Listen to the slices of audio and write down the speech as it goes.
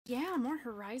Yeah, more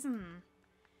Horizon.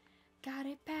 Got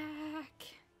it back.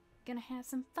 Gonna have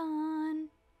some fun.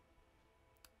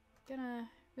 Gonna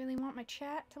really want my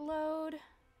chat to load.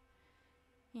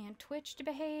 And Twitch to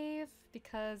behave.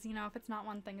 Because, you know, if it's not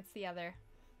one thing, it's the other.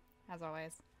 As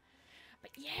always.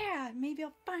 But yeah, maybe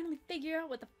I'll finally figure out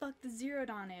what the fuck the Zero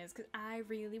Dawn is. Because I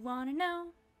really want to know.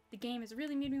 The game has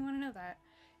really made me want to know that.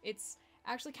 It's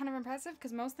actually kind of impressive.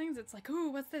 Because most things, it's like,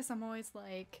 ooh, what's this? I'm always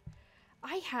like...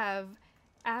 I have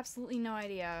absolutely no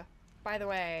idea. By the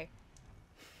way,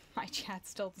 my chat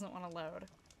still doesn't want to load.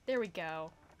 There we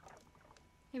go.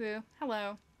 Hey boo,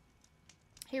 hello.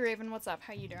 Hey Raven, what's up?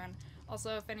 How you doing?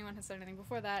 Also, if anyone has said anything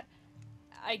before that,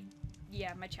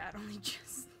 yeah, my chat only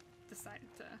just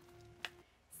decided to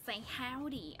say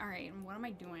howdy. Alright, and what am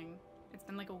I doing? It's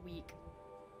been like a week.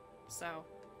 So,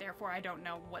 therefore I don't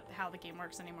know how the game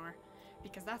works anymore.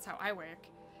 Because that's how I work.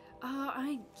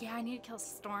 I need to kill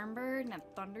Stormbird and a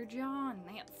Thunderjaw, and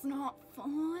that's not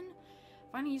fun.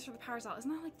 Finding use for the power cell. Isn't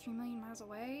that like 3 million miles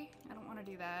away? I don't want to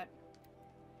do that.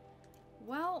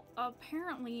 Well,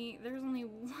 apparently there's only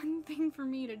one thing for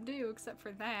me to do except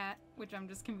for that, which I'm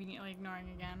just conveniently ignoring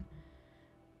again.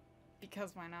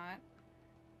 Because why not?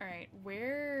 Alright,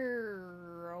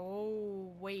 where...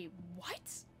 Oh, wait,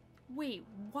 what? Wait,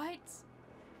 what?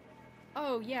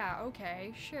 Oh, yeah,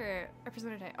 okay, sure.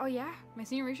 Representative. Oh, yeah? My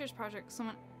senior research project,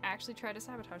 someone actually tried to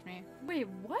sabotage me. Wait,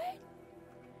 what?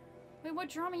 Wait, what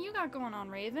drama you got going on,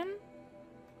 Raven?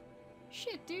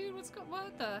 Shit, dude,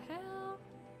 what the hell?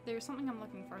 There's something I'm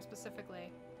looking for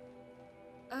specifically.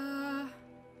 You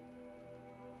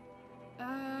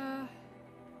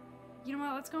know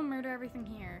what? Let's go murder everything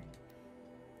here.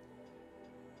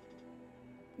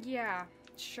 Yeah,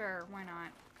 sure, why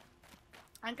not?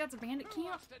 I got the bandit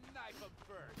camp.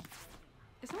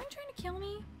 Is someone trying to kill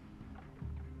me?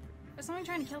 Is someone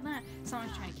trying to kill them?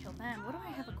 Someone's trying to kill them. What do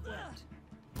I have equipped?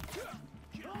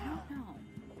 I don't know.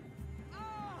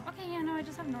 Okay, yeah, no, I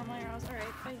just have normal arrows.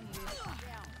 Alright, fight you.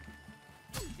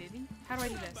 Baby? How do I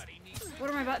do this? What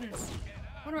are my buttons?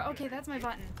 Okay, that's my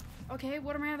button. Okay,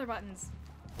 what are my other buttons?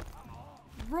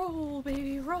 Roll,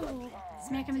 baby, roll!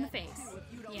 Smack him in the face.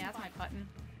 Yeah, that's my button.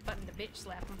 Button to bitch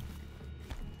slap him.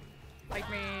 Fight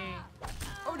me!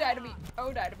 Oh, die to me!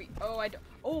 Oh, die to me! Oh, I don't.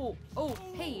 Oh,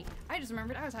 hey! I just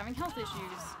remembered I was having health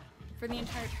issues for the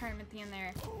entire time at the end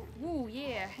there. Woo,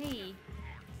 yeah, hey!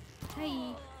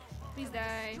 Hey! Please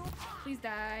die. Please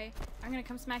die. I'm gonna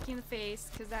come smack you in the face,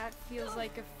 because that feels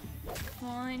like a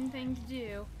fun thing to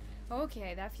do.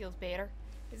 Okay, that feels better.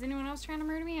 Is anyone else trying to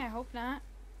murder me? I hope not.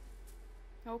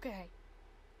 Okay.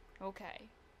 Okay.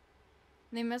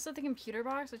 They messed with the computer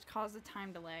box, which caused a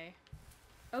time delay.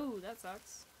 Oh, that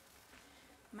sucks.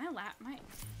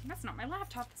 That's not my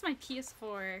laptop, that's my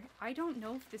PS4. I don't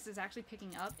know if this is actually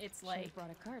picking up. It's like... Should've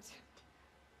brought a cart.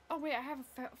 Oh wait, I have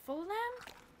a full of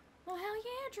them? Well, hell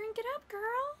yeah, drink it up,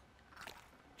 girl.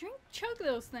 Chug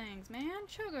those things, man,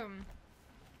 chug them.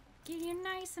 Get you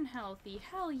nice and healthy.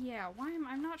 Hell yeah,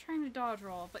 I'm not trying to dodge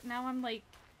roll, but now I'm like,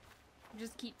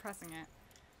 just keep pressing it.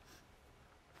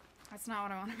 That's not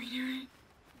what I want to be doing.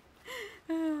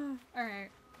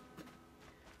 Alright.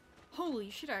 Holy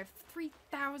shit, I have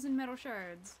 3,000 metal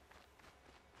shards.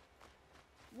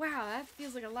 Wow, that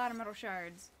feels like a lot of metal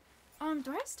shards.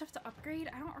 Do I have stuff to upgrade?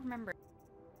 I don't remember.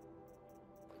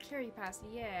 Carry capacity,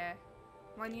 yeah.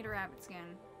 Well, I need a rabbit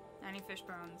skin. I need fish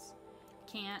bones.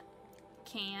 Can't.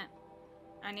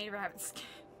 I need a rabbit skin.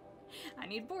 I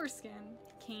need boar skin.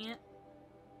 Can't.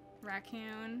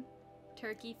 Raccoon.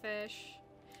 Turkey fish.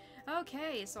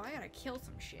 Okay, so I gotta kill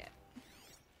some shit.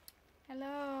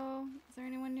 Hello? Is there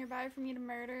anyone nearby for me to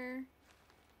murder?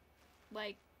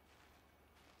 Like,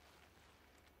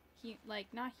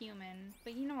 not human,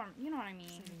 but you know what I mean.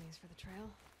 Saving these for the trail.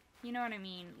 You know what I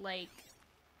mean, like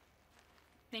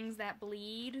things that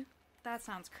bleed. That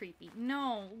sounds creepy.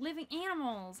 No, living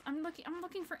animals. I'm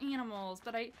looking for animals,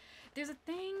 but there's a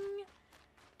thing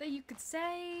that you could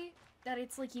say that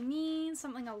it's like you mean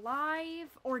something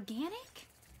alive, organic?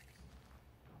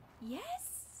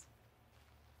 Yes?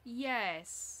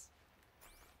 Yes.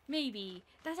 Maybe.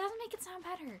 That doesn't make it sound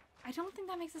better. I don't think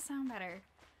that makes it sound better.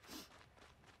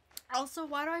 Also,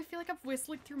 why do I feel like I'm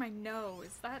whistling through my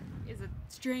nose? That is a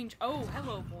strange... Oh,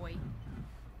 hello, boy.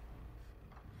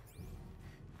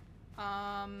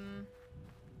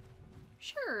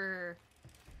 Sure.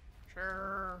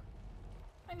 Sure.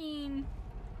 I mean,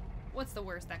 what's the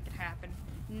worst that could happen?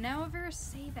 Never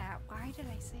say that. Why did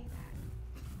I say that?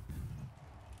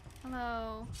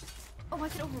 Hello. Oh, I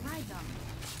could override them.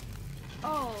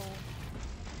 Oh.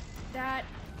 That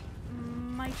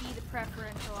might be the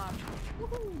preferential option.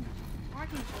 Woohoo! Oh, I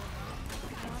can kill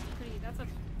them. That's a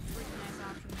pretty nice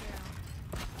option, too.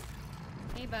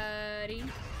 Hey, buddy.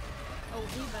 Oh,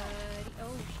 hey, buddy.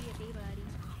 Oh, shit, hey, buddy.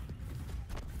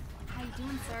 How you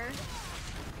doing, sir?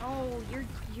 Oh, you're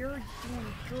doing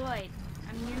good.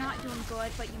 I mean, you're not doing good,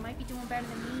 but you might be doing better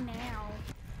than me now.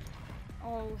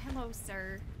 Oh, hello,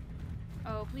 sir.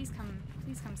 Oh, please come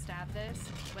stab this,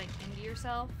 like, into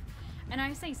yourself. And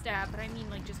I say stab, but I mean,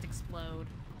 like, just explode.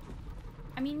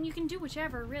 I mean, you can do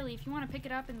whichever, really. If you want to pick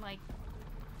it up and, like,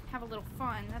 have a little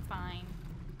fun, that's fine.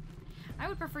 I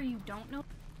would prefer you don't know,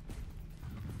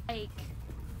 like,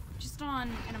 just on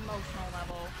an emotional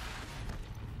level.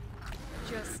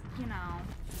 Just, you know.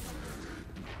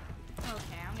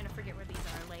 Okay, I'm gonna forget where these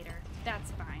are later. That's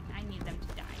fine. I need them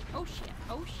to die. Oh shit,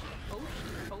 oh shit, oh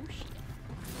shit, oh shit.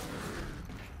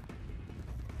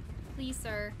 Please,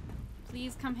 sir.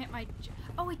 Please come hit my...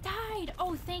 Oh, it died!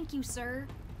 Oh, thank you, sir.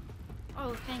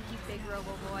 Oh, thank you, big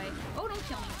robo-boy. Oh, don't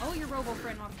kill me. Oh, your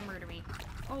robo-friend wants to murder me.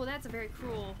 Oh, that's a very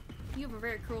cruel... You have a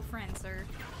very cruel friend, sir.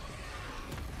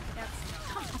 That's...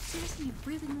 Come on, seriously, you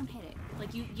really won't hit it.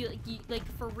 Like, you like,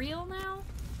 for real now?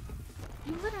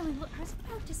 You literally look... I was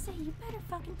about to say, you better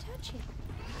fucking touch it.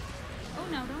 Oh,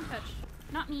 no, don't touch.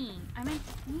 Not me. I meant...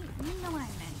 You know what I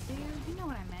meant, dude. You know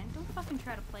what I meant. Don't fucking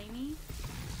try to play me.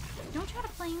 Don't try to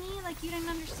play me like you didn't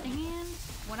understand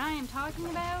what I am talking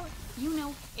about. You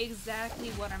know exactly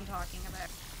what I'm talking about.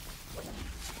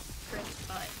 Frick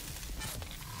butt.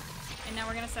 And now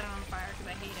we're gonna set it on fire because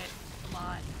I hate it a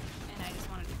lot. And I just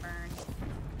want it to burn.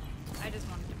 I just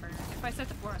want it to burn. If I set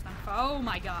the forest on fire. Oh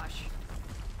my gosh.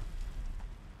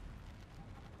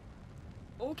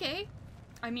 Okay.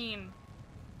 I mean,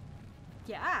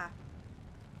 yeah.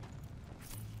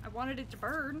 I wanted it to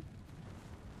burn.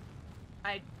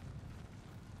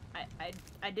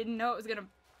 I didn't know it was gonna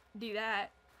do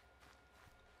that.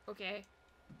 Okay.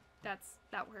 That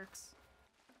works.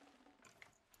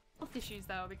 Health issues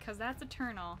though, because that's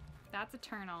eternal. That's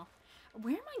eternal.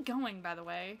 Where am I going, by the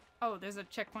way? Oh, there's a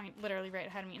checkpoint literally right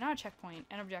ahead of me. Not a checkpoint,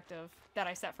 an objective that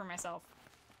I set for myself.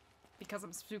 Because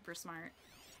I'm super smart.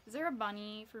 Is there a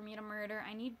bunny for me to murder?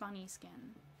 I need bunny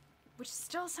skin. Which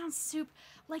still sounds super...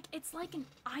 Like, it's like an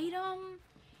item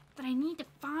that I need to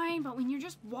find, but when you're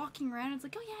just walking around, it's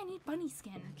like, oh yeah, I need bunny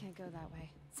skin. I can't go that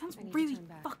way. Sounds really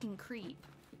fucking creep.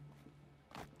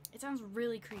 It sounds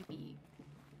really creepy.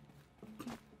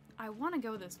 I want to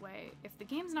go this way. If the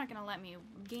game's not gonna let me,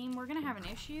 we're gonna have an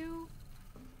issue.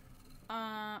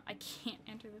 I can't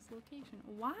enter this location.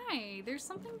 Why? There's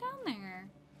something down there.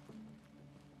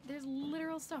 There's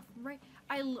literal stuff right.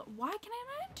 Why can I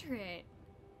not enter it?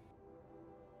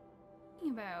 What are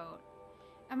you about?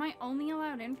 Am I only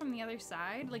allowed in from the other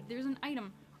side? Like, there's an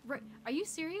item right. Are you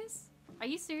serious? Are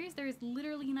you serious? There is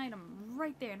literally an item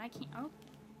right there, and I can't. Oh.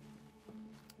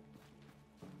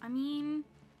 I mean,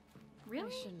 really?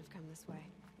 I shouldn't have come this way.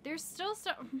 There's still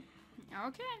stuff.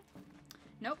 Okay.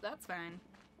 Nope, that's fine.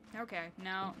 Okay.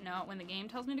 No. When the game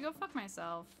tells me to go fuck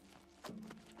myself,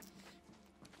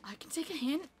 I can take a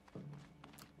hint.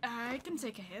 I can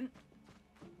take a hint.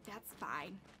 That's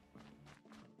fine.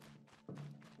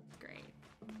 Great.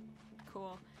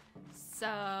 Cool. So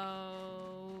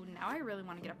now I really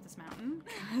want to get up this mountain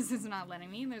because it's not letting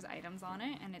me. There's items on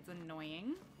it and it's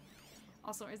annoying.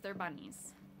 Also, is there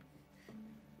bunnies?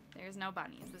 There's no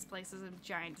bunnies. This place is a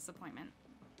giant disappointment.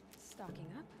 Stocking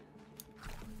up?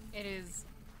 It is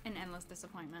an endless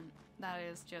disappointment. That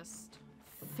is just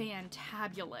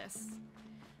fantabulous.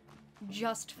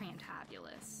 Just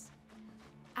fantabulous.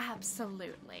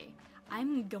 Absolutely.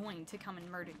 I'm going to come and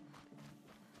murder.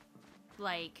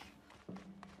 Like,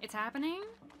 it's happening,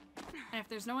 and if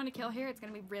there's no one to kill here, it's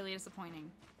gonna be really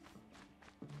disappointing.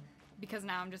 Because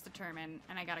now I'm just determined,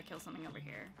 and I gotta kill something over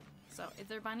here. So, is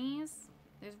there bunnies?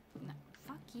 There's... No,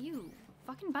 fuck you.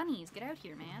 Fucking bunnies, get out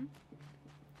here, man.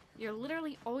 You're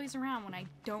literally always around when I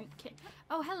don't kill...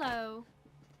 Oh, hello.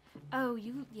 Oh,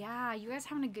 yeah, you guys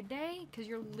having a good day? Because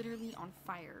you're literally on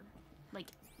fire. Like,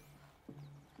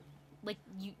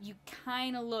 you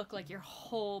kind of look like your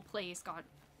whole place got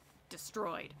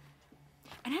destroyed.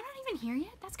 And I'm not even here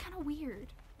yet? That's kind of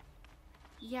weird.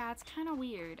 Yeah, it's kind of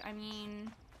weird. I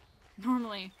mean,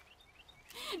 normally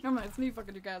it's me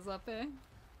fucking you guys up, eh?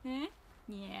 Eh?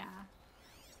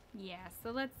 Yeah,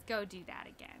 so let's go do that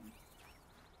again.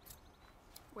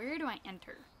 Where do I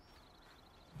enter?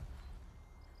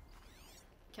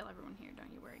 Kill everyone here,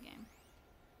 don't you worry, game.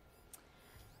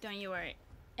 Don't you worry.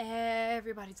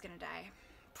 Everybody's gonna die.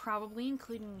 Probably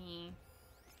including me.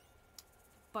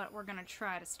 But we're gonna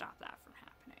try to stop that from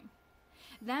happening.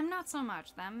 Them, not so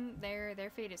much. Them, their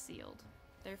fate is sealed.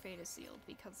 Their fate is sealed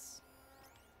because...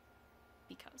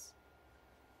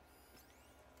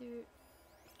 They're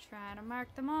try to mark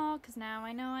them all, because now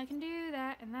I know I can do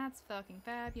that, and that's fucking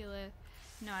fabulous.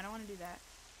 No, I don't want to do that.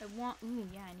 I want... Ooh,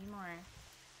 yeah, I need more.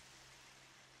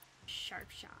 Sharp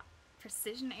shot.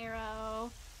 Precision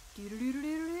arrow.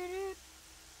 Doo-doo-doo-doo-doo-doo-doo.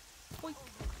 Boink.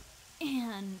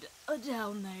 And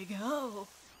down they go.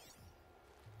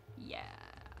 Yeah.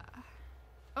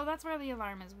 Oh, that's where the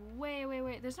alarm is.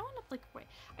 Wait. There's no one up, like, wait.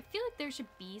 I feel like there should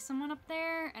be someone up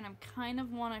there, and I'm kind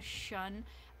of want to shun.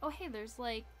 Oh, hey, there's,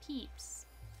 like, peeps.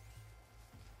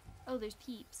 Oh, there's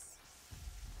peeps.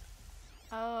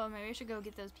 Oh, maybe I should go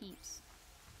get those peeps.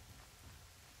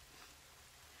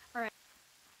 Alright.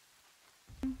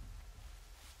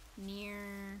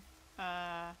 Near,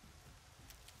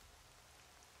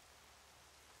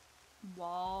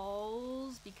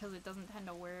 walls, because it doesn't tend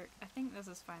to work. I think this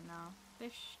is fine now.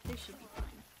 This should be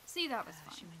fine. See, that was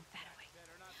fine.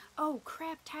 Oh,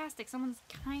 craptastic. Someone's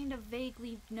kind of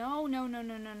vaguely... No,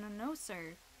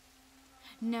 sir.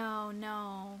 No,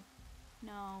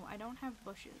 I don't have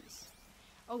bushes.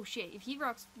 Oh, shit. If he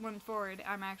rocks one forward,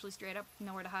 I'm actually straight up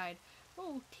nowhere to hide.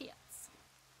 Oh, tits.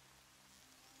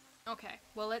 Okay,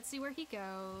 well, let's see where he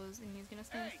goes. And he's gonna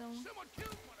stand still. Someone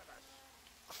killed one of us.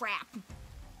 Crap.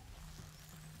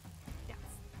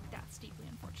 That's deeply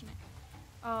unfortunate.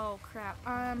 Oh, crap.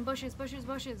 Bushes.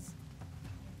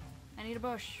 I need a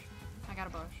bush. I got a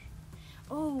bush.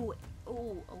 Oh,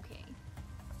 okay.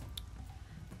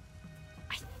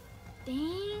 I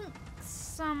think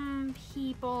some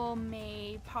people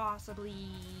may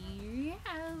possibly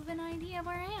have an idea of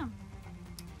where I am.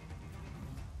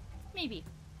 Maybe.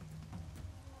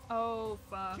 Oh,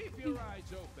 fuck. Keep your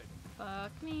eyes open.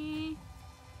 Fuck me.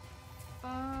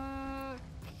 Fuck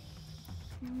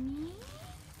me?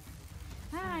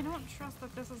 Ah, I don't trust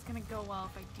that this is gonna go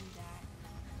well if I do that.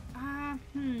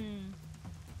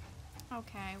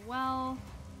 Okay, well,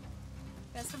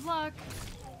 best of luck.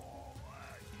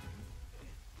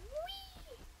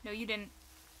 Whee! No, you didn't.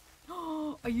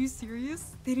 Oh, are you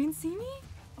serious? They didn't see me?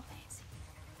 Oh,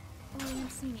 they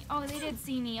didn't see me. Oh, they did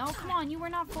see me. Oh, come on, you were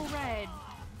not full red.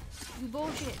 You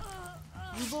bullshit.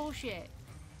 You bullshit.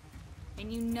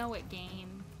 And you know it,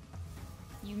 game.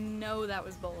 You know that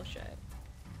was bullshit.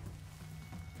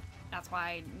 That's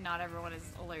why not everyone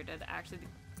is alerted. Actually,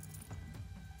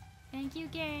 thank you,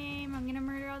 game. I'm gonna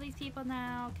murder all these people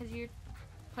now because you're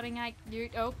putting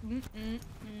oh.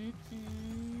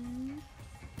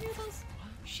 Doodles.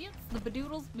 Shit, the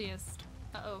badoodles missed.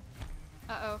 Uh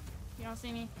oh. You don't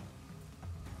see me.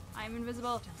 I am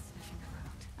invisible.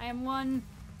 I am one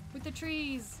with the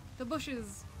trees, the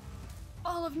bushes,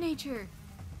 all of nature.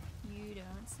 You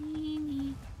don't see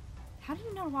me. How do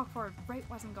you know to walk forward right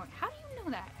as I'm going? How do you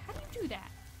know that? How do you do that?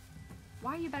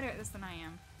 Why are you better at this than I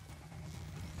am?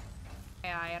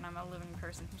 AI, and I'm a living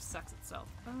person who sucks at self.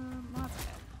 Well, that's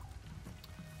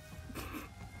bad.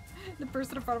 The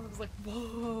person in front of him was like,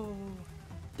 whoa,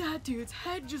 that dude's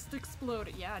head just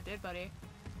exploded. Yeah, it did, buddy.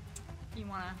 You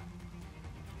wanna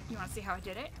see how I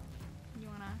did it? You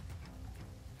wanna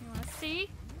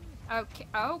see? Okay,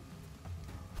 oh.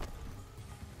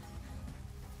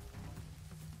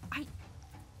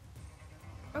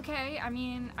 Okay, I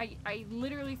mean, I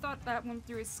literally thought that went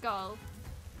through his skull.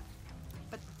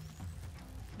 But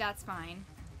that's fine.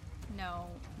 No,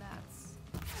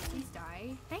 please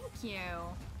die. Thank you.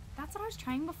 That's what I was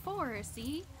trying before,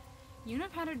 see? You know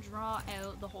how to draw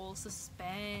out the whole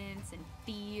suspense and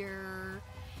fear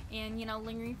and, you know,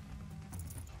 lingering.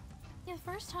 Yeah, the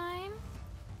first time,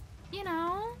 you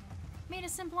know, made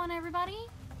it simple on everybody.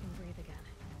 And breathe again.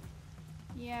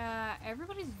 Yeah,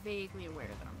 everybody's vaguely aware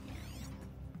that I'm here.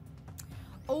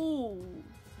 Oh,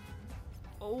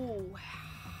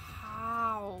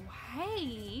 how?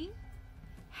 Hey,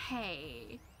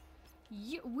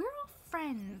 we're all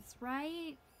friends,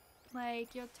 right?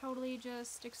 Like, you'll totally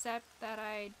just accept that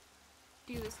I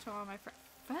do this to all my friends.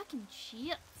 Fucking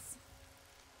shits.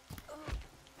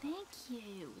 Thank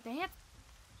you. They have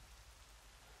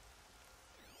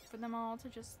for them all to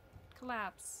just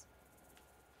collapse.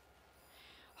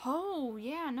 Oh,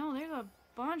 yeah, no, there's a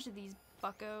bunch of these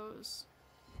buckos.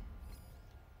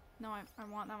 No, I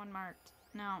want that one marked.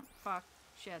 No, fuck.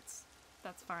 Shits.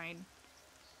 That's fine.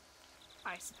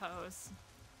 I suppose.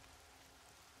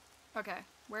 Okay,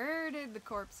 where did the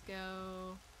corpse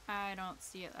go? I don't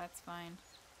see it, that's fine.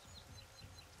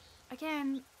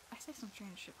 Again, I say some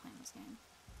strange shit playing this game.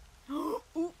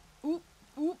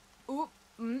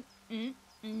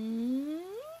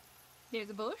 There's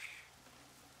a bush.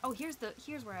 Oh, here's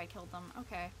where I killed them.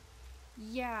 Okay.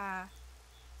 Yeah.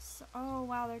 So, oh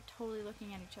wow, they're totally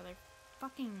looking at each other.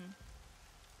 Fucking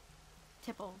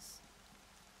tipples.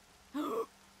 Sure.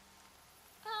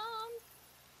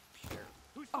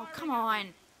 Oh, come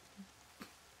on.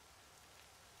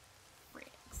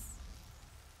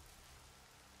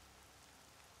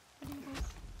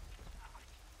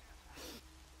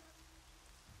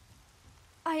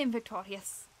 I am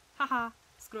victorious. Haha.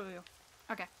 Screw you.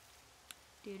 Okay.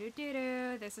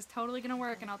 Do-do-do-do. This is totally gonna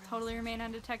work, and I'll totally remain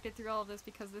undetected through all of this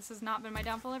because this has not been my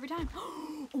downfall every time.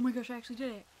 Oh my gosh, I actually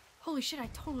did it. Holy shit, I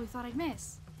totally thought I'd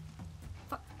miss.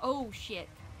 Oh shit.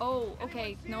 Oh,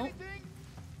 okay. Nope.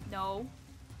 No.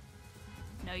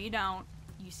 No, you don't.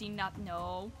 You see not.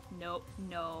 No. Nope.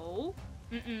 No.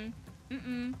 Mm-mm.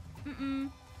 Mm-mm. Mm-mm.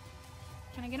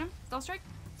 Can I get him? Stealth strike?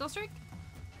 Stealth strike?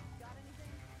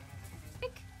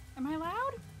 Ick. Am I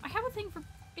allowed? I have a thing for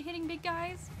hitting big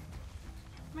guys.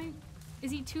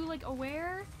 Is he too, like,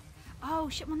 aware? Oh,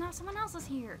 shit, well, now someone else is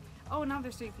here. Oh, now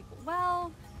there's 3 people.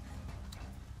 Well,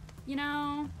 you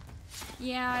know,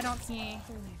 yeah, I don't see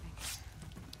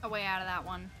a way out of that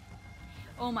one.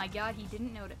 Oh my god, he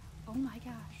didn't notice. Oh my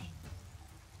gosh.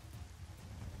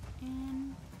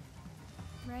 And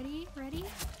ready? Ready?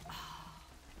 Oh.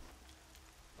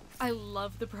 I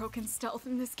love the broken stealth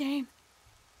in this game.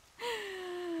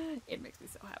 It makes me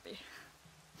so happy.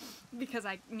 Because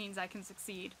it means I can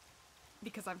succeed.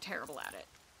 Because I'm terrible at it.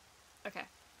 Okay.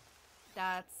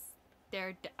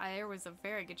 There was a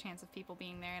very good chance of people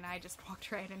being there and I just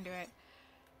walked right into it.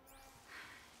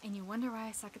 And you wonder why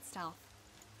I suck at stealth.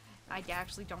 I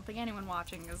actually don't think anyone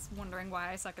watching is wondering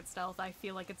why I suck at stealth. I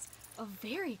feel like it's a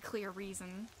very clear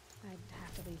reason. I'd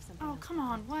have to leave something. Oh, come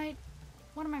on. What?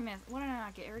 What am I missing? What did I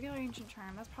not get? Irregular ancient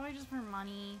charm. That's probably just for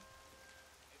money.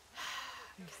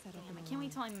 I can't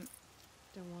wait till I'm...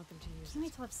 Don't want them to use it. Can't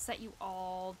wait till I've set you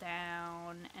all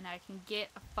down and I can get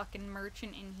a fucking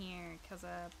merchant in here. Cause,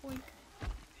 boink.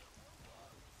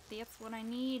 That's what I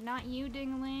need, not you,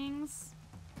 dinglings.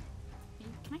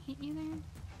 Can I hit you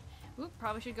there? Oop,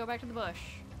 probably should go back to the bush.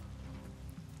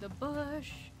 The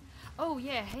bush. Oh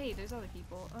yeah, hey, there's other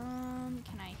people.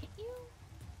 Can I hit you?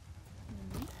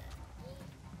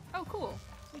 Oh, cool.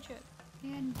 Sweet shit.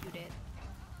 And you did.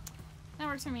 That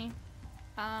works for me.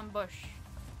 Bush.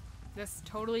 This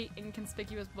totally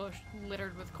inconspicuous bush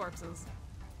littered with corpses.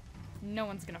 No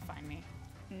one's gonna find me.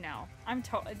 No. I'm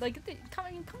like,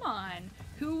 come on.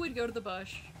 Who would go to the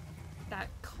bush that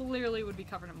clearly would be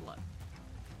covered in blood?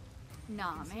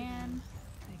 Nah, man.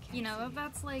 You know,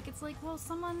 that's like, it's like, well,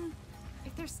 someone,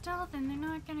 if they're stealth and they're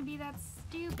not gonna be that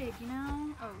stupid, you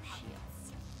know? Oh,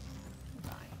 shit.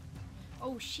 Bye.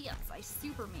 Oh, shit, I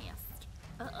super missed.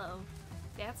 Uh-oh.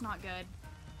 That's not good.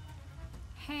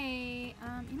 Hey,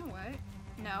 you know what?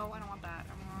 No, I don't want that.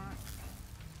 I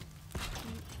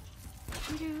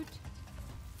want... Dude.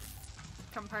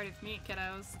 Come party with me,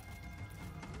 kiddos.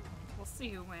 We'll see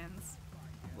who wins.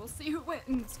 We'll see who wins.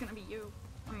 It's gonna be you.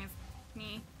 I mean, it's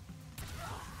me.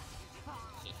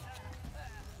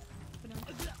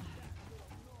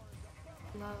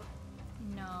 Love.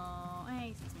 No. Hey,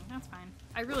 excuse me. That's fine.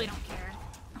 I really don't care.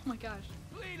 Oh my gosh.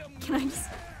 Can I just...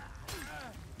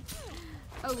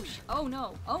 Oh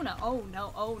no. Oh no. Oh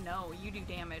no. Oh no. You do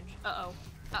damage. Uh-oh.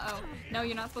 Uh-oh. No,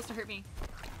 you're not supposed to hurt me.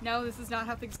 No, this is not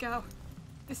how things go.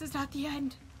 This is not the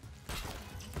end.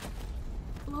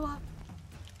 Blow up.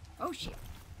 Oh shit.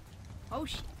 Oh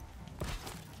shit.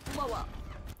 Blow up.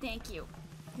 Thank you.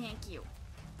 Thank you.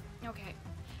 Okay.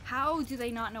 How do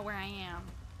they not know where I am?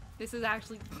 This is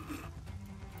actually...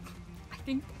 I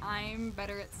think I'm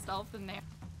better at stealth than they are.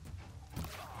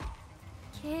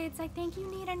 Kids, I think you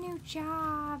need a new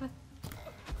job.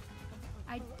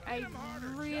 I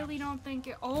really don't think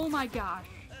it... Oh my gosh.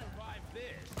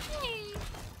 Hey.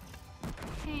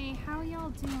 Hey, how y'all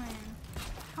doing?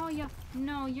 How y'all...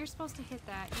 No, you're supposed to hit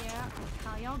that. Yeah.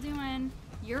 How y'all doing?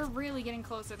 You're really getting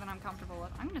closer than I'm comfortable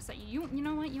with. I'm gonna set you... You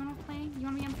know what? You wanna play? You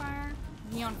wanna be on fire?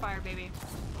 Be on fire, baby.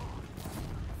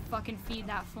 Fucking feed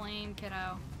that flame,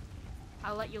 kiddo.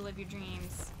 I'll let you live your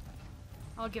dreams.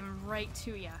 I'll give them right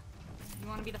to ya. You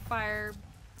wanna be the fire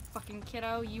fucking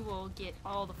kiddo? You will get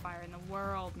all the fire in the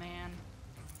world, man.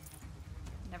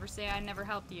 Never say I never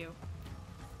helped you.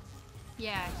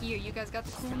 Yeah, here, you guys got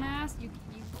the cool mask? You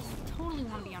totally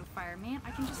want to be on fire, man.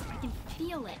 I can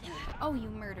feel it. Oh, you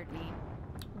murdered me.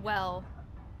 Well.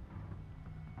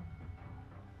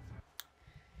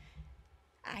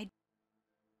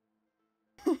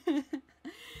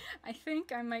 I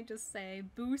think I might just say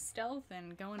boo stealth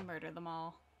and go and murder them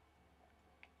all.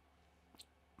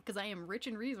 Because I am rich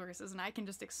in resources and I can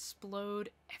just explode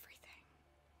everything.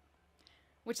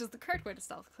 Which is the correct way to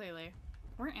stealth, clearly.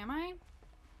 Where am I?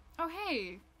 Oh,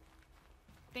 hey!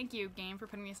 Thank you, game, for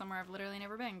putting me somewhere I've literally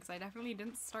never been, because I definitely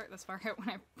didn't start this far out when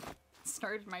I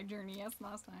started my journey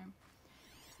last time.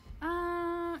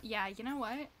 Yeah, you know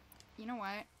what? You know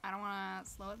what? I don't want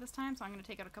to slow it this time, so I'm going to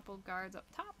take out a couple of guards up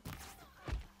top.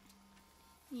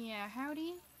 Yeah,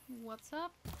 howdy. What's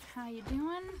up? How you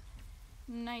doing?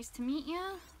 Nice to meet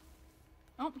ya.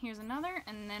 Oh, here's another,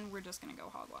 and then we're just gonna go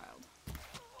hog wild.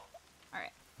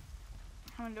 Alright.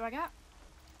 How many do I got?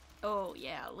 Oh,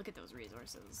 yeah, look at those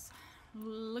resources.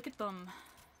 Look at them.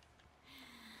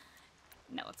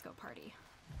 Now let's go party.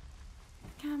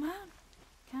 Come on.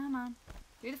 Come on.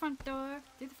 Through the front door.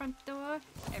 Through the front door.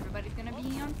 Everybody's gonna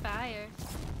be on fire.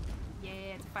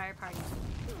 Yeah, it's a fire party.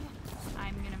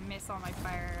 I'm gonna miss all my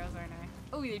fire arrows, aren't I?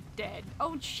 Oh, you're dead.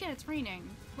 Oh, shit, it's raining.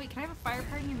 Wait, can I have a fire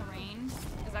party in the rain?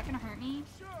 Is that gonna hurt me?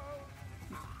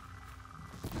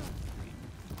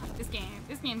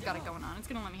 This game's got it going on. It's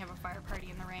gonna let me have a fire party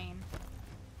in the rain.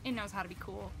 It knows how to be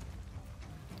cool.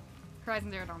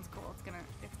 Horizon Zero Dawn's cool. It's gonna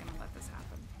let this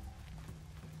happen.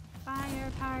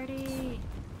 Fire party!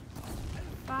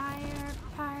 Fire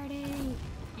party!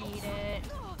 Eat it.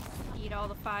 Eat all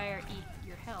the fire. Eat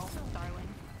your health, darling.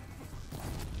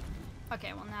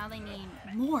 Okay, well now they need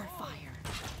more fire.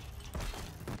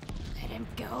 Let him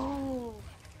go.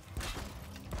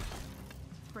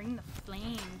 Bring the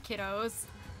flame, kiddos.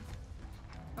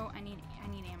 Oh, I need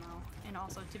ammo, and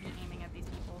also to be aiming at these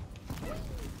people.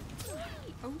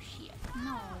 Oh shit!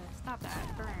 No, stop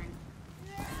that! Burn.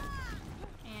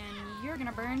 And you're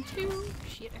gonna burn too.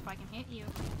 Shit! If I can hit you.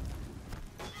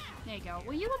 There you go.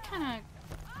 Well, you look kind of.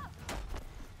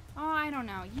 Oh, I don't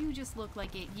know. You just look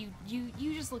like it. You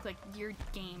just look like your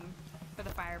game for the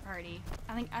fire party.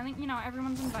 I think you know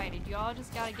everyone's invited. You all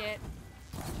just gotta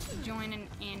join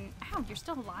in. Ow, you're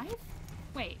still alive?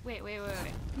 Wait.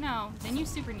 No, then you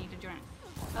super need to join.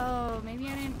 Oh, maybe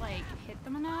I didn't like hit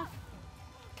them enough.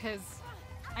 Cause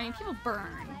I mean people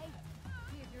burn,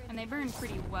 and they burn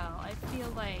pretty well. I feel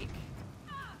like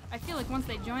once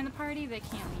they join the party, they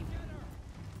can't leave.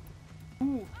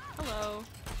 Ooh, hello.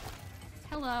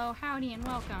 Hello, howdy, and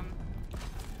welcome.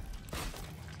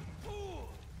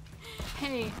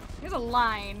 Hey, there's a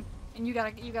line, and you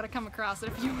gotta come across it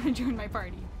if you want to join my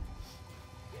party.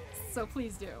 So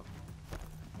please do,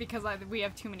 because we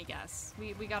have too many guests.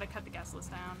 We gotta cut the guest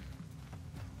list down.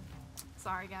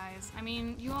 Sorry, guys. I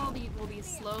mean, you all will be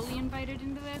slowly invited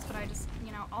into this, but I just,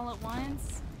 you know, all at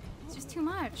once, it's just too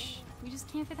much. We just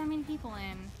can't fit that many people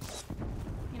in.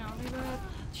 You know, there's a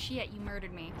shit. You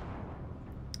murdered me.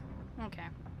 Okay.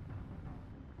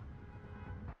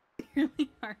 Really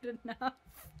hard enough.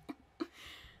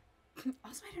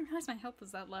 Also, I didn't realize my health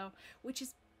was that low, which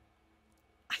is...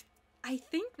 I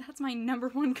think that's my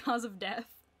 #1 cause of death.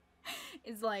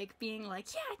 Is like being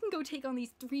like, yeah, I can go take on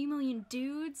these 3 million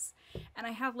dudes, and I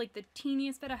have like the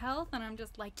teeniest bit of health, and I'm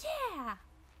just like, yeah,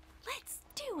 let's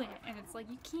do it. And it's like,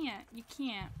 you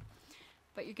can't.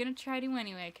 But you're gonna try to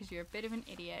anyway, because you're a bit of an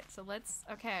idiot. So let's,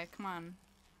 okay, come on.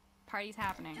 Party's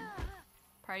happening.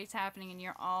 Party's happening, and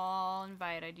you're all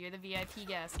invited. You're the VIP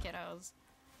guests, kiddos.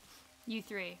 You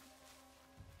three.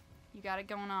 You got it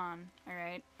going on,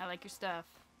 alright? I like your stuff.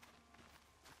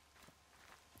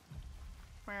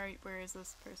 Where is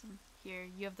this person? Here,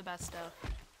 you have the best stuff.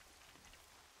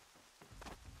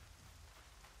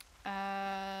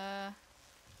 Yeah,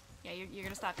 you're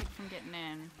gonna stop people from getting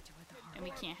in. And we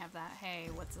can't have that. Hey,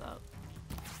 what's up?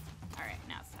 Alright,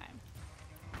 now it's time.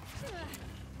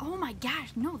 Oh my gosh,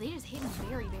 no, they just hit me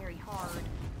very, very hard.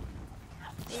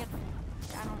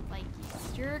 I don't like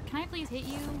you. Sure, can I please hit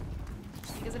you?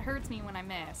 Because it hurts me when I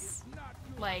miss.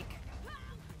 Like,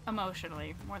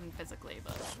 emotionally, more than physically,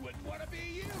 but... Wouldn't want to be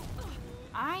you.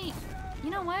 You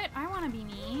know what? I want to be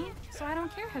me, so I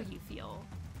don't care how you feel.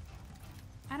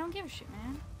 I don't give a shit,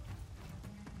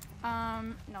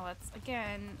 man. No, let's,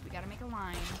 again, we gotta make a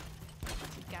line.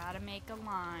 We gotta make a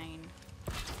line.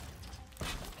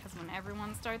 Because when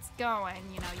everyone starts going,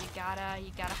 you know, you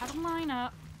gotta have a line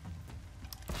up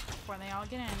before they all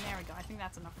get in. There we go. I think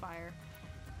that's enough fire.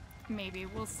 Maybe.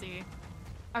 We'll see.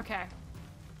 Okay.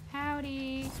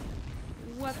 Howdy.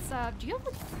 What's up? Do you have,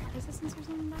 like, fire resistance or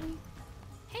something, buddy?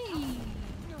 Hey!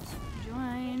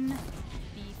 Join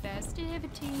the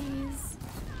festivities.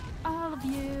 All of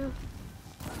you.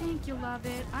 I think you'll love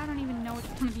it. I don't even know which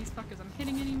one of these fuckers I'm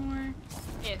hitting anymore.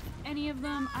 If any of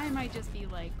them, I might just be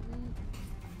like, ooh.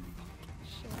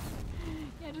 Shit.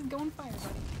 Yeah, just go on fire,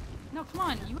 buddy. No, come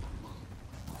on, you.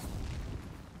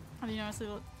 I mean, honestly,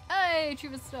 look. Hey,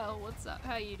 Truvistel, what's up?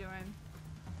 How you doing?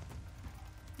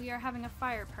 We are having a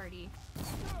fire party,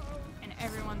 and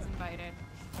everyone's invited,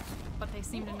 but they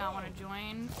seem to not want to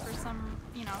join for some,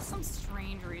 you know, some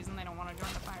strange reason. They don't want to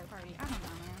join the fire party. I don't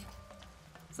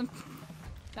know, man.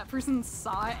 That person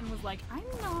saw it and was like, I'm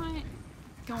not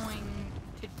going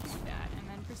to do that, and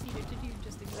then proceeded to do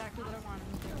just exactly what I wanted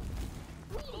them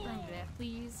to. Burn to death,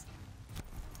 please.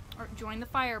 Or join the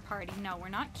fire party. No, we're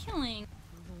not killing.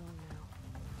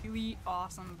 Really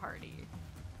awesome party.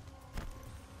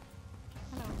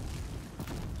 Hello.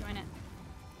 Join it.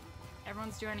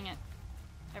 Everyone's joining it.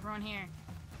 Everyone here.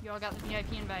 You all got the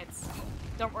VIP invites.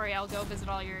 Don't worry, I'll go visit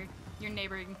all your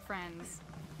neighboring friends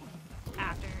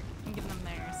after and give them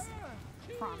theirs.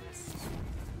 Promise.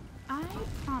 I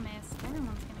promise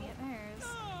everyone's gonna get theirs.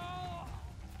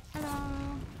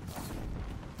 Hello.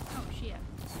 Oh shit.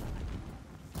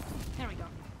 There we go.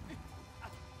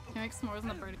 Can I make s'mores on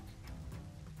the bird?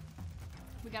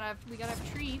 We gotta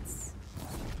have treats.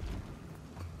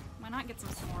 Why not get some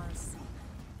s'mores?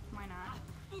 Why not?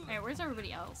 Alright, where's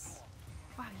everybody else?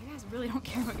 Wow, you guys really don't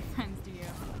care about your friends, do you?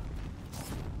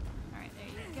 Alright, there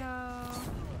you go.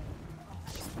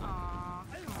 Aw,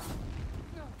 come on.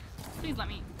 Please let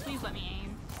me aim.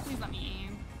 Please let me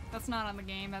aim. That's not on the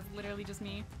game, that's literally just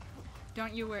me.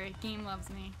 Don't you worry, game loves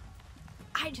me.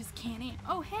 I just can't aim.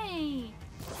 Oh, hey!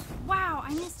 Wow,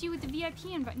 I missed you with the VIP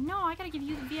invite. No, I gotta give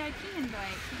you the VIP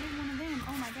invite. You did one of them.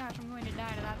 Oh my gosh, I'm going to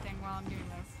die to that thing while I'm doing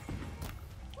this.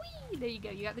 Whee! There you go,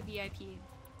 you got the VIP.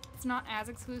 It's not as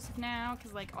exclusive now,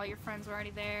 because like all your friends are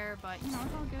already there, but you know,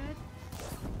 it's all good.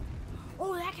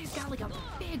 Oh, that guy's got like a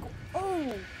big,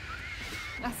 oh!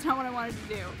 That's not what I wanted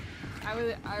to do. I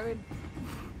would,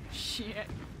 shit.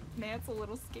 That's a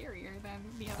little scarier than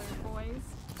the other boys.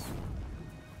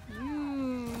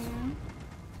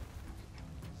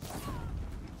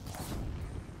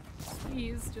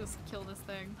 Please just kill this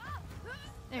thing.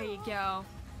 There you go.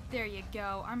 There you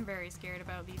go. I'm very scared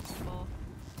about these people.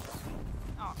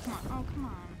 Oh, come on. Oh, come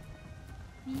on.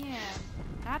 Yeah.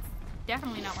 That's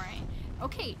definitely not where I aim.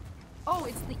 Okay. Oh,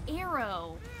 it's the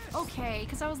arrow. Okay,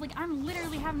 because I was like, I'm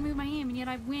literally having to move my aim, and yet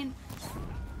I went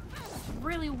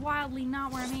really wildly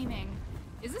not where I'm aiming.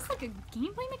 Is this like a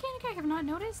gameplay mechanic I have not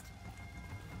noticed?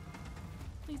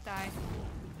 Please die.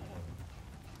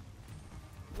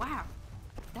 Wow.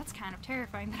 That's kind of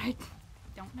terrifying that I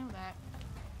don't know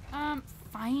that.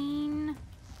 Fine.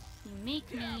 You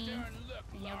make me, and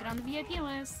you'll get on the VIP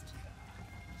list.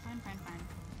 Fine, fine, fine.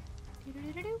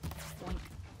 Do-do-do-do-do. Boink.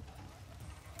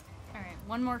 Alright,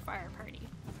 one more fire party.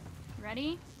 You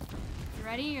ready? You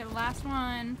ready? You're the last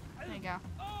one. There you go.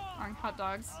 Orange hot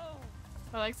dogs.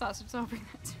 I like sausage, so I'll bring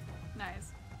that too.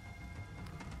 Nice.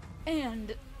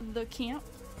 And the camp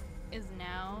is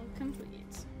now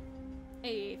complete.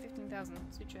 Hey, 15,000.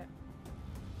 Sweet shit.